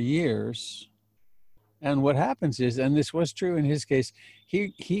it for years. And what happens is, and this was true in his case,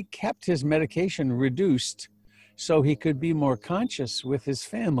 he kept his medication reduced so he could be more conscious with his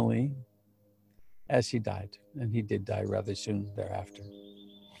family as he died. And he did die rather soon thereafter.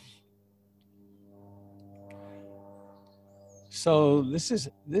 So this is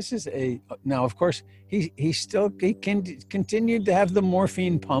now, of course, he continued to have the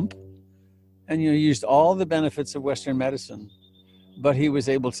morphine pump, and used all the benefits of Western medicine, but he was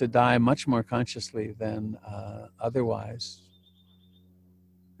able to die much more consciously than otherwise.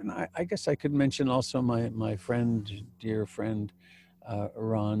 And I guess I could mention also my friend, dear friend,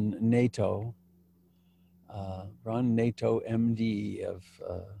 Ron Nato. Ron Nato, MD, of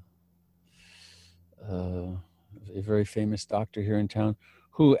a very famous doctor here in town,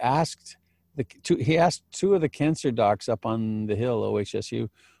 who asked two of the cancer docs up on the hill, OHSU,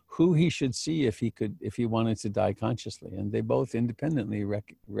 who he should see if he wanted to die consciously, and they both independently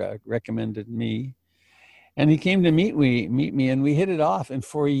recommended me. And he came to meet me, and we hit it off. And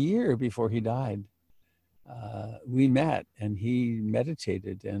for a year before he died, we met, and he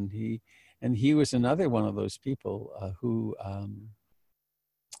meditated, and he was another one of those people who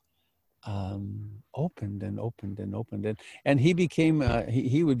opened and opened and opened, and he became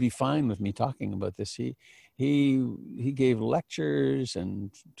he would be fine with me talking about this. He gave lectures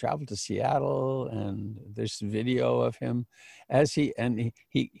and traveled to Seattle, and there's video of him as he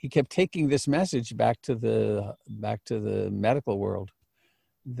kept taking this message back to the medical world,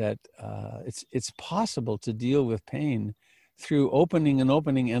 that it's possible to deal with pain through opening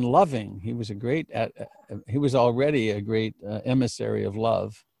and loving. He was already a great emissary of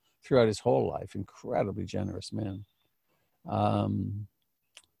love throughout his whole life. Incredibly generous man.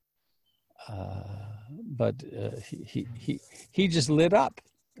 But he just lit up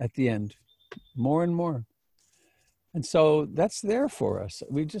at the end more and more. And so that's there for us.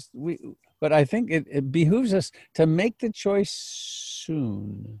 But I think it behooves us to make the choice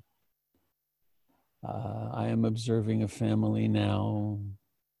soon. I am observing a family now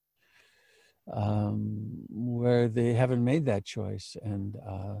where they haven't made that choice, and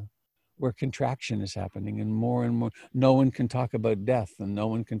where contraction is happening, and more, no one can talk about death, and no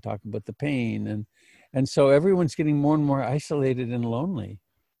one can talk about the pain, and so everyone's getting more and more isolated and lonely,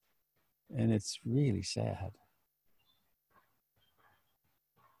 and it's really sad.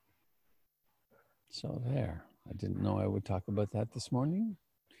 So there, I didn't know I would talk about that this morning.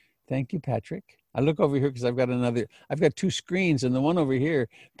 Thank you, Patrick. I look over here because I've got two screens, and the one over here,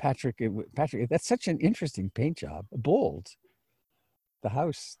 Patrick, that's such an interesting paint job, bold. The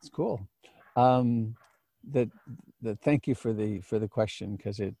house, it's cool. Thank you for the question,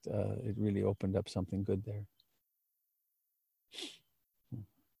 because it really opened up something good there.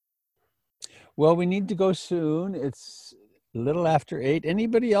 Well, we need to go soon. It's a little after 8.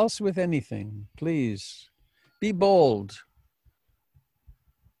 Anybody else with anything? Please be bold.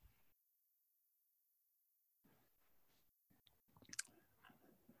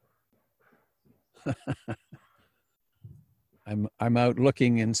 I'm out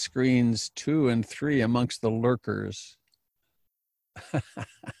looking in screens 2 and 3 amongst the lurkers.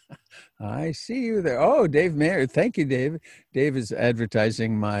 I see you there. Oh, Dave Mayer. Thank you, Dave. Dave is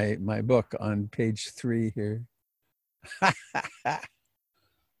advertising my book on page 3 here.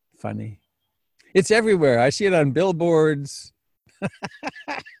 Funny. It's everywhere. I see it on billboards.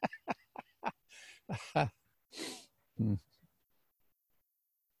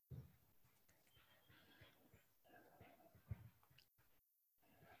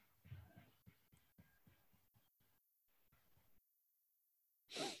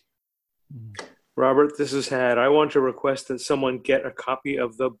 Robert, this is Had. I want to request that someone get a copy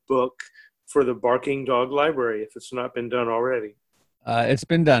of the book for the Barking Dog Library, if it's not been done already. It's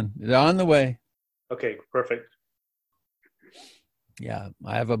been done. It's on the way. Okay, perfect. Yeah,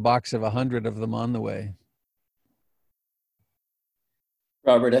 I have a box of 100 of them on the way.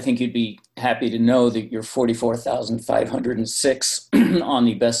 Robert, I think you'd be happy to know that you're 44,506 on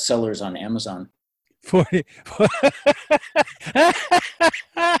the bestsellers on Amazon. 40.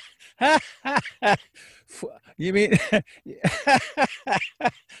 You mean?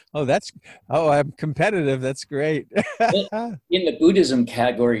 I'm competitive. That's great. In the Buddhism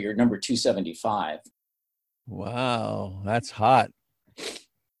category, you're number 275. Wow, that's hot.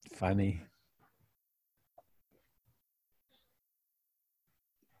 Funny.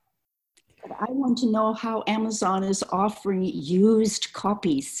 I want to know how Amazon is offering used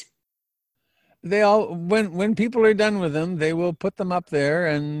copies. They all, when people are done with them, they will put them up there,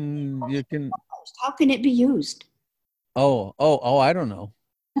 and you can. How can it be used? Oh! I don't know.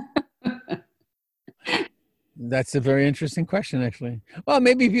 That's a very interesting question, actually. Well,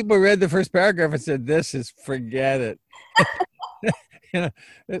 maybe people read the first paragraph and said, forget it.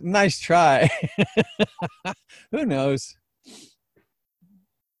 Nice try. Who knows?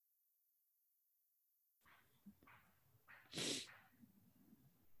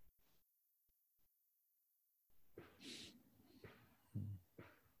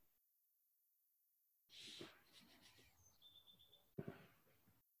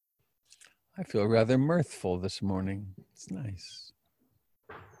 I feel rather mirthful this morning. It's nice.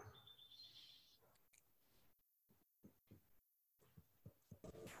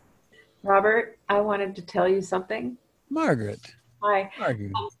 Robert, I wanted to tell you something. Margaret. Hi.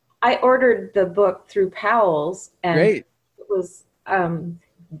 Margaret. I ordered the book through Powell's, and Great. It was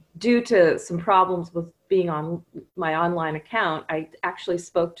due to some problems with being on my online account. I actually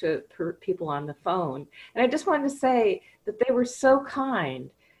spoke to people on the phone, and I just wanted to say that they were so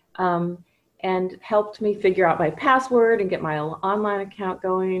kind. And helped me figure out my password and get my online account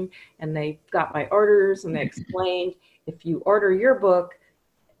going. And they got my orders, and they explained if you order your book,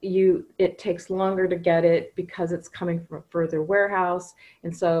 it takes longer to get it because it's coming from a further warehouse.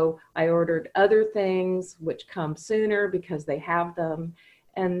 And so I ordered other things which come sooner because they have them,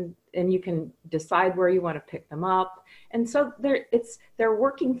 and you can decide where you want to pick them up. And so they're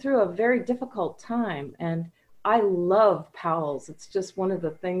working through a very difficult time, and I love Powell's. It's just one of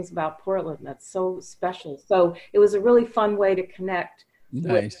the things about Portland that's so special. So it was a really fun way to connect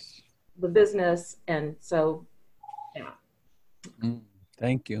with the business. And so, yeah.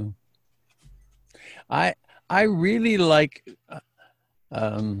 Thank you. I really like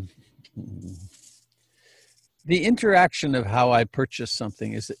the interaction of how I purchase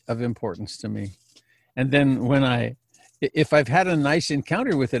something is of importance to me. And then if I've had a nice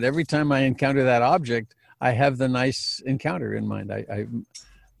encounter with it, every time I encounter that object, I have the nice encounter in mind.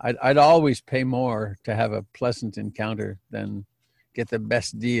 I'd always pay more to have a pleasant encounter than get the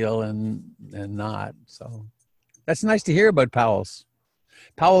best deal and not. So that's nice to hear about Powell's.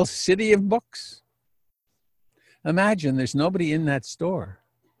 Powell's City of Books. Imagine there's nobody in that store.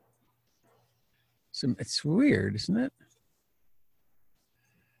 So it's weird, isn't it?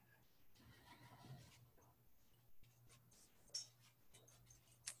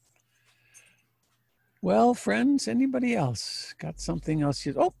 Well, friends, anybody else got something else?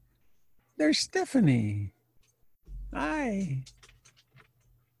 Oh, there's Stephanie. Hi.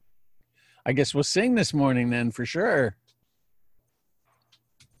 I guess we'll sing this morning then for sure.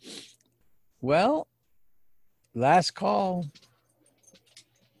 Well, last call.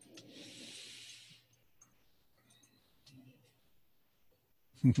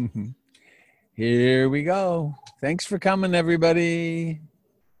 Here we go. Thanks for coming, everybody.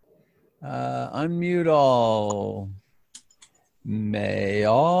 Unmute all. May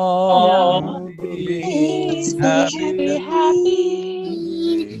all be happy.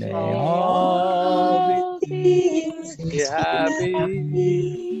 May all be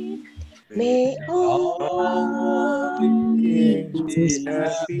happy. May all be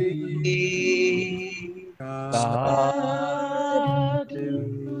happy.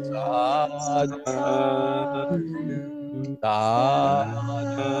 Sadhu, sadhu.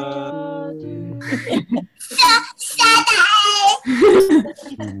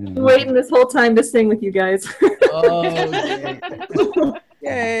 Waiting this whole time to sing with you guys. Oh,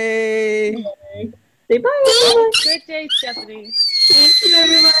 yay. Say bye. Good day, Stephanie. Thank you,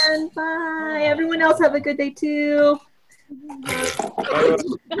 everyone. Bye. Everyone else have a good day, too.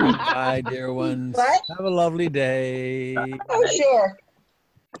 Bye, dear ones. What? Have a lovely day. Oh, sure.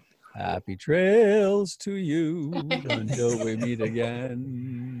 Happy trails to you until we meet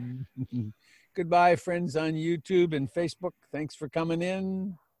again. Goodbye, friends on YouTube and Facebook. Thanks for coming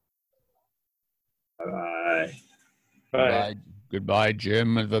in. Bye. Bye. Goodbye,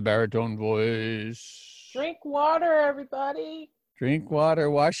 Jim, and the baritone voice. Drink water, everybody. Drink water.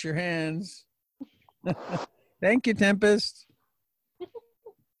 Wash your hands. Thank you, Tempest.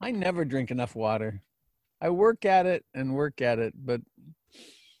 I never drink enough water. I work at it, but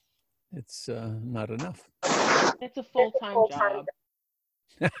it's not enough. It's a full-time job.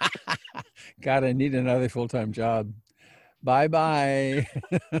 God, I need another full-time job. Bye-bye.